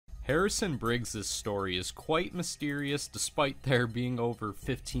Harrison Briggs' story is quite mysterious despite there being over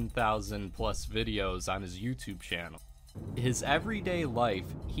 15,000 plus videos on his YouTube channel. His everyday life,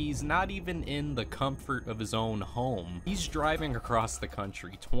 he's not even in the comfort of his own home. He's driving across the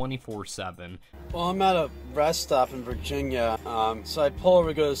country 24/7. Well, I'm at a rest stop in Virginia, so I pull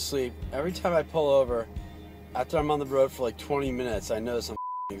over to go to sleep. Every time I pull over, after I'm on the road for like 20 minutes, I notice I'm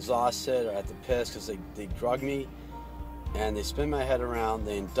exhausted or I have to piss because they drug me. And they spin my head around,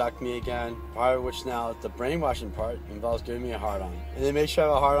 they induct me again, part of which now, the brainwashing part, involves giving me a hard-on. And they make sure I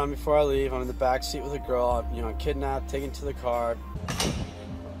have a hard-on before I leave. I'm in the back seat with a girl, I'm kidnapped, taken to the car.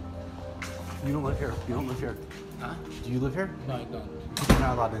 You don't live here. You don't live here. Huh? Do you live here? No, I don't. You're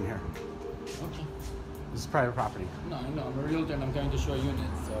not allowed in here. Okay. This is private property. No, I'm a realtor and I'm going to show a unit,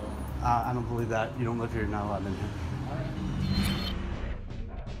 so... I don't believe that. You don't live here. You're not allowed in here. Alright.